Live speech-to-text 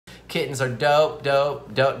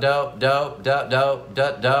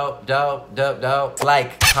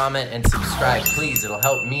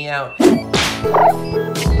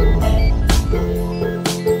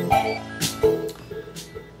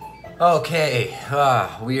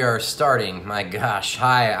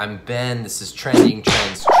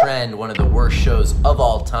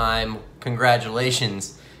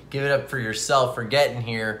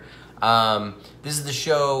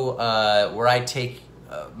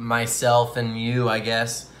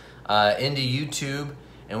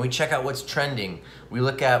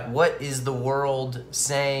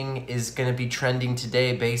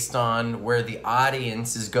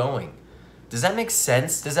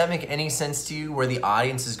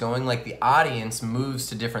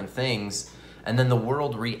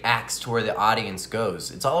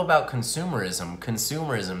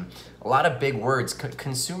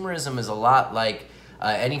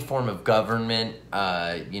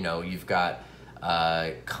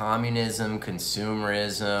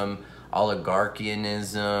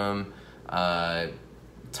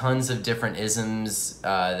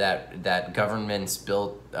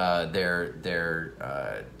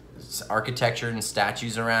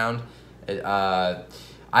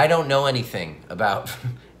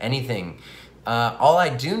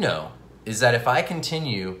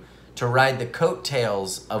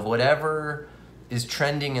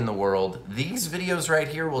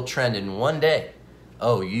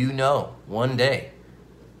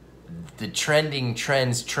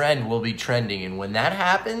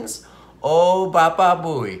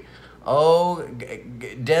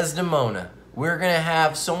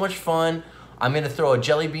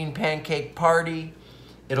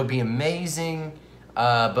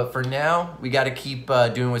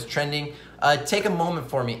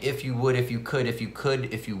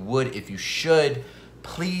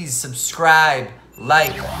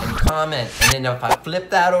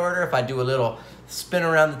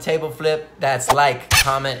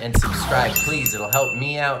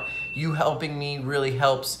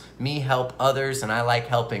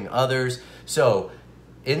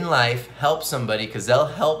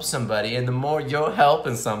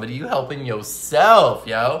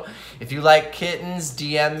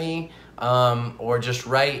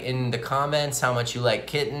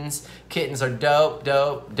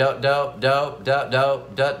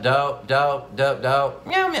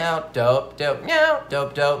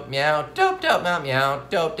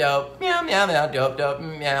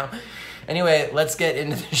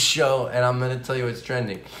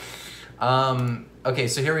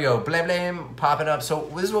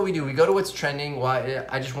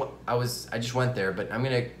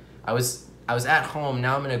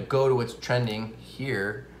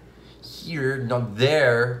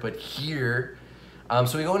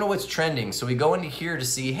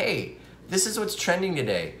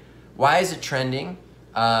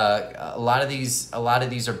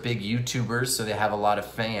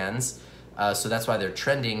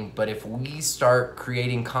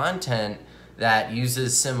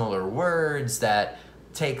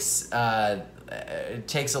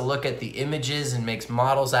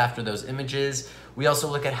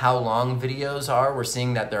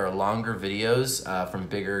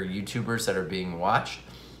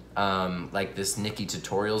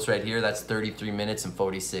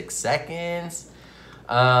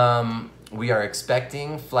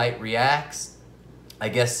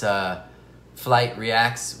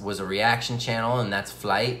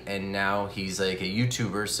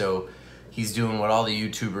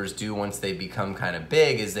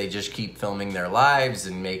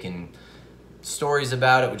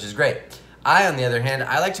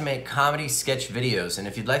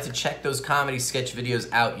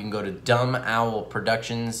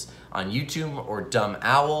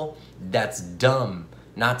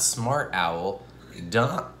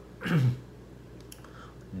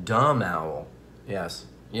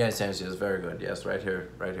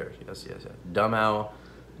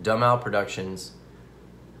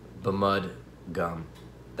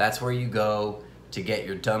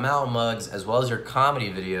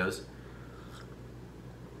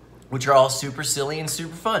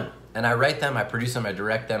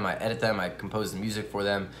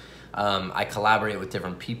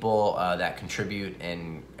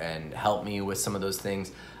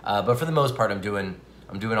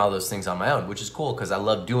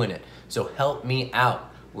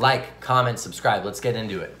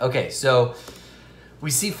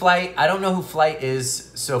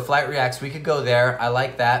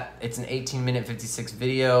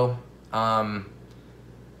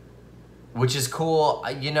which is cool.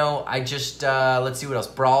 You know, I just, let's see what else.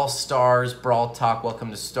 Brawl Stars, Brawl Talk, welcome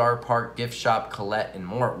to Starr Park, Gift Shop, Colette, and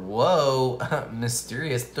more. Whoa,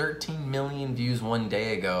 mysterious, 13 million views one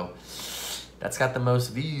day ago. That's got the most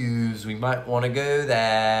views. We might want to go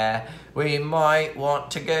there. We might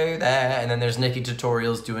want to go there. And then there's Nikki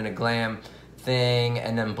Tutorials doing a glam thing.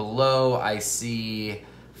 And then below I see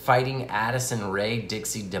Fighting Addison Rae,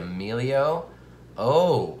 Dixie D'Amelio.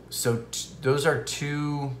 Oh, so those are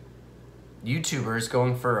two YouTubers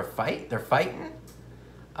going for a fight? They're fighting?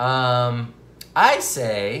 I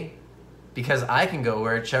say, because I can go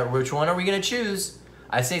which one are we going to choose?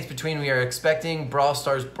 I say it's between we are expecting Brawl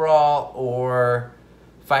Stars Brawl or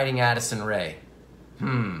Fighting Addison Rae.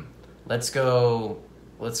 Let's go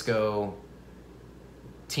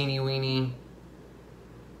Teeny Weeny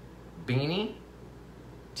Beanie,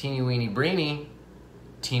 Teeny Weeny Breenie,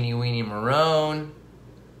 Teeny Weeny Maroon.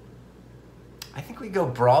 I think we go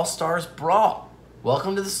Brawl Stars Brawl.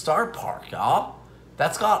 Welcome to the Starr Park, y'all.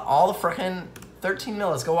 That's got all the frickin' 13 mil.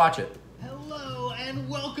 Let's go watch it. Hello and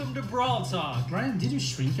welcome to Brawl Talk. Ryan, did you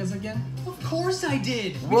shrink us again? Of course I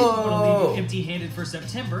did. Whoa. We didn't want to leave you empty-handed for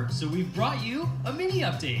September, so we've brought you a mini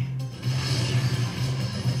update.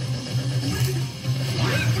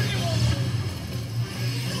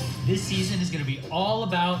 This season is going to be all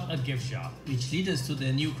about a gift shop. Which leads us to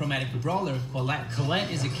the new chromatic brawler, Colette.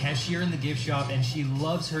 Colette is a cashier in the gift shop, and she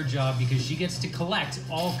loves her job because she gets to collect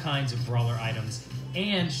all kinds of brawler items.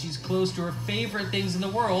 And she's close to her favorite things in the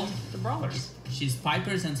world, the brawlers. She's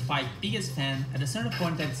Piper's and Spike's biggest fan. At a certain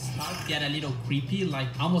point that Spike get a little creepy, like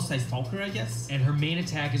almost a stalker, I guess. And her main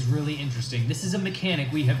attack is really interesting. This is a mechanic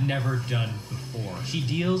we have never done before. She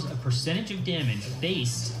deals a percentage of damage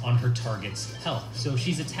based on her target's health. So if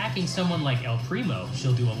she's attacking someone like El Primo,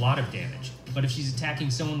 she'll do a lot of damage. But if she's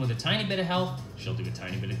attacking someone with a tiny bit of health, she'll do a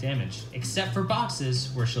tiny bit of damage. Except for boxes,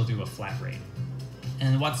 where she'll do a flat rate.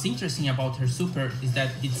 And what's interesting about her super is that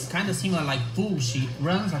it's kind of similar like Boo. She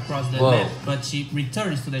runs across the Whoa. map, but she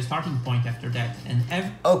returns to the starting point after that. And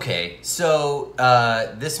Okay, so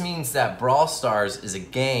this means that Brawl Stars is a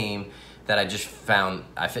game that I just found.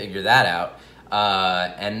 I figured that out,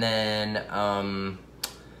 and then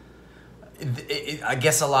I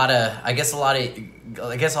guess all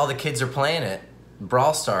the kids are playing it,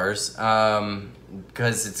 Brawl Stars,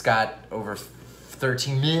 because it's got over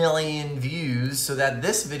 13 million views, so that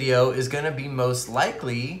this video is gonna be most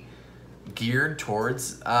likely geared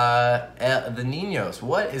towards the niños.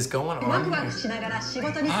 What is going on here?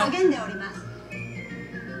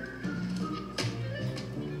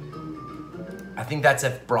 I think that's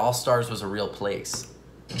if Brawl Stars was a real place.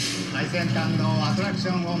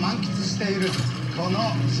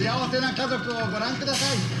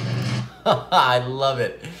 I love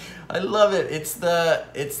it. I love it. It's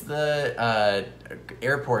the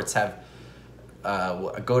airports have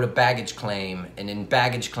go to baggage claim, and in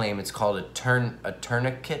baggage claim it's called a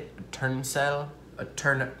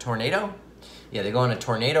tornado. Yeah, they go on a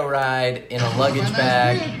tornado ride in a luggage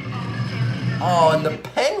bag. Oh, and the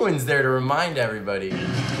penguin's there to remind everybody.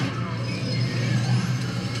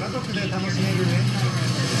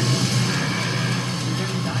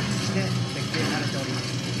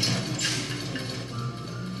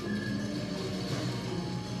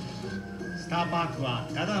 Starr Park は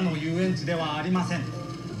ただの遊園地ではありません。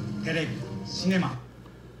テレビ、シネマ。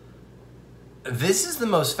 This is the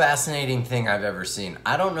most fascinating thing I've ever seen.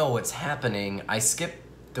 I don't know what's happening. I skipped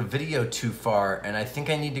the video too far, and I think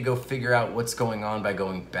I need to go figure out what's going on by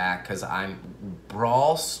going back, because I'm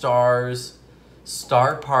Brawl Stars.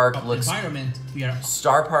 Starr Park looks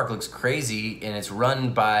Starr Park looks crazy, and it's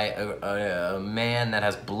run by a man that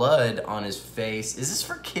has blood on his face. Is this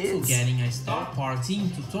for kids? Getting a Starr Park team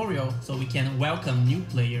tutorial so we can welcome new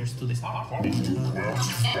players to the Starr Park.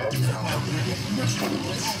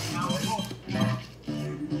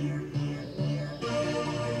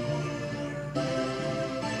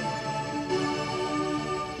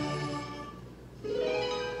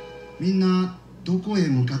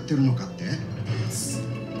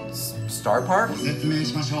 Starr Park?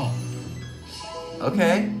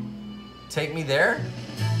 Okay. Take me there?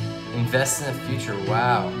 Invest in the future.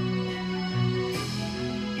 Wow.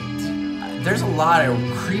 There's a lot of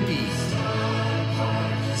creepy.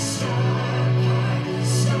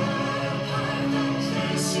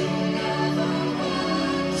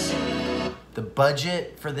 The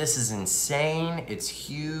budget for this is insane. It's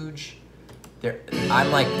huge.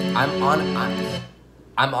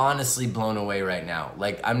 I'm honestly blown away right now.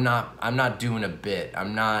 Like, I'm not doing a bit.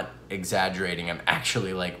 I'm not exaggerating. I'm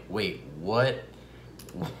actually like, wait, what?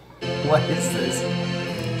 What is this?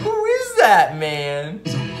 Who is that, man?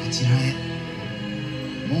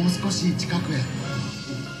 もう少し近くへ。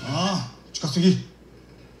ああ、近すぎ。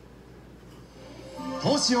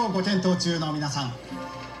投資をご検討中の皆さん、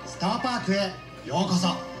スターパークへようこそ。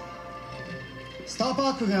スター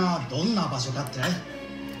パークがどんな場所かって？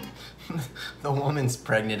 The woman's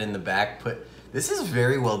pregnant in the back. This is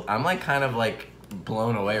very well. I'm like kind of like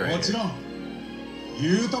blown away right もち here. ろん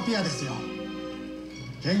ユートピアですよ。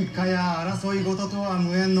喧嘩や争い事とは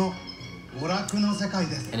無縁の娯楽の世界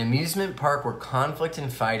です。 An amusement park where conflict and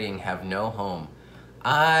fighting have no home.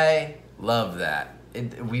 I love that.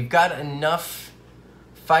 We've got enough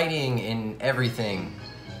fighting in everything,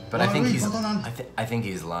 but I think he's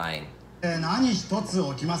lying. 何一つ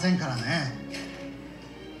起きませんからね。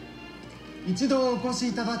一度お越し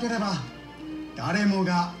いただければ誰も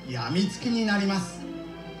が病みつきになります。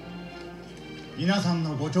皆さん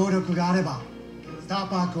のご協力があればスター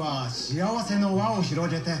パークは幸せの輪を広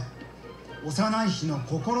げて幼い日の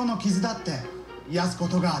心の傷だって癒すこ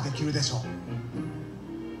とができるでしょ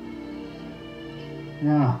う。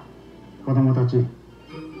やあ、子供たち、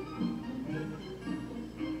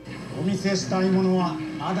お見せしたいものは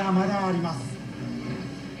まだまだあります。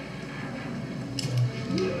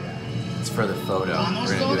 It's for the photo. 楽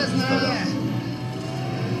し We're そ gonna う do で it す for ね。 the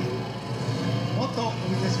photo. もっとお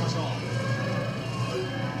見せしましょう。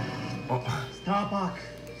 Oh, スターパーク、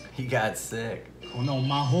 he got sick. この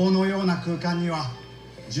魔法のような空間には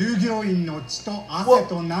従業員の血と汗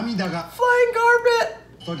と涙が Flying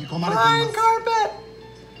carpet. 注ぎ込まれていま Flying す。 carpet.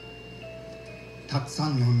 たくさ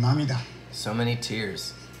んの涙、 So many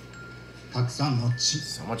tears. たくさんの血。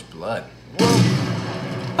 So much blood.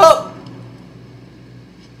 Oh!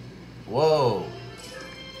 Whoa. こ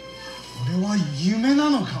れは夢な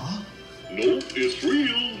のか？ No, it's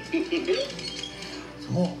real.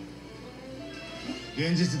 そう、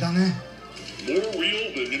現実だね。 More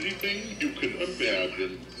real than anything you can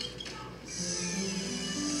imagine.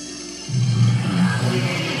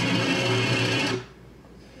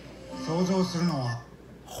 想像するのは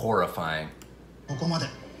Horrifying. ここまで。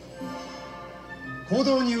行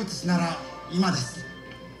動に移すなら今です。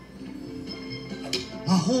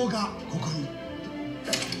魔法がここに、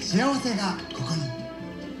幸せがここに。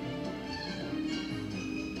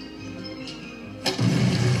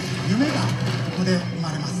夢がここで生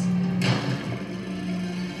まれます。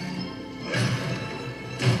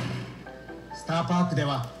スターパークで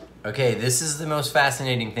は Okay, this is the most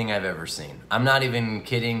fascinating thing I've ever seen. I'm not even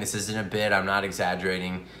kidding. This isn't a bit. I'm not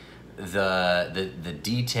exaggerating. The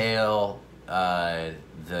detail,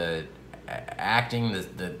 the acting,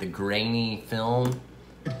 the grainy film.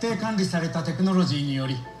 徹底管理されたテクノロジーによ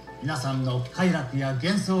り皆さんの快楽や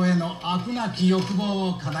幻想への飽くなき欲望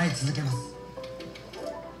を叶え続けます。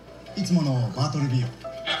いつものバートルビーを。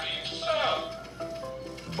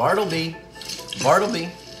 Bartleby. Bartleby.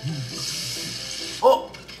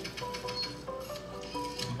 Oh!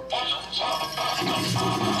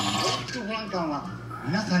 不安感は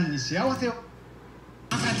皆さんに幸せを。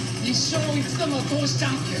まさに一生一度の投資チ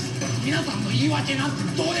ャンスです。皆さんの言い訳なんて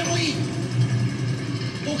どうでもいい。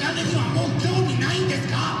お金にはもう興味ないんです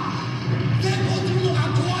か？成功するのが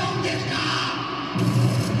怖いんですか？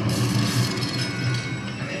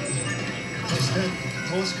そして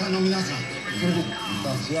投資家の皆さん、幸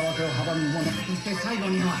せを阻むもの、そして最後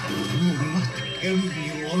には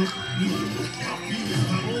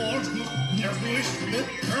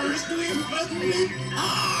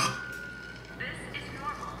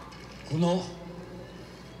この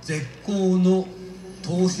絶好の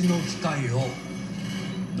投資の機会を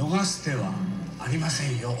逃してはありませ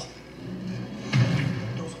んよ。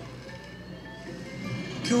どうぞ。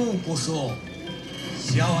今日こそ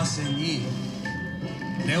幸せに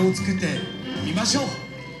目をつけてみましょう。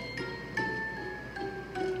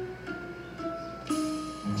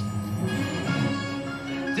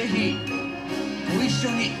ぜひご一緒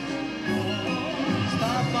に。スタ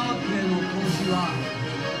ーパークへの投資は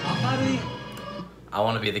明るい。 I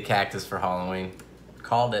want to be the cactus for Halloween.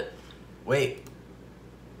 Called it. Wait.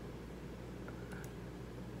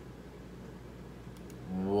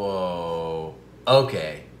 Whoa.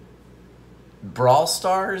 Okay. Brawl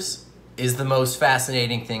Stars is the most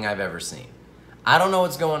fascinating thing I've ever seen. I don't know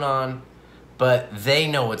what's going on, but they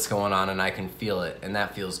know what's going on and I can feel it, and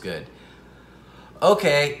that feels good.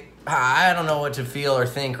 Okay, I don't know what to feel or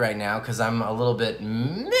think right now because I'm a little bit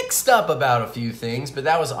mixed up about a few things, but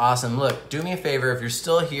that was awesome. Look, do me a favor, if you're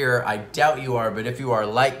still here, I doubt you are, but if you are,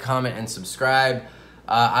 like, comment, and subscribe.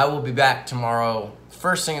 I will be back tomorrow,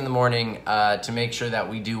 first thing in the morning, to make sure that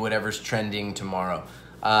we do whatever's trending tomorrow.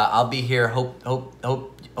 I'll be here. Hope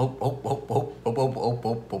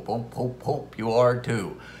you are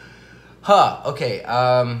too. Huh. Okay.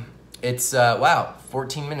 It's wow.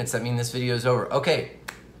 14 minutes. That means this video is over. Okay,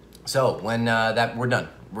 so when we're done.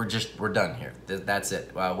 We're done here. That's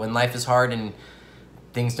it. When life is hard and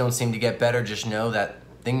things don't seem to get better, just know that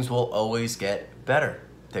things will always get better.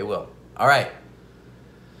 They will. All right.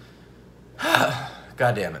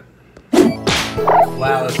 God damn it.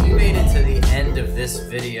 Wow, if you made it to the end of this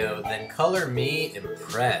video, then color me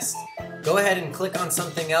impressed. Go ahead and click on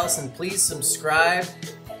something else and please subscribe.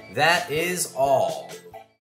 That is all.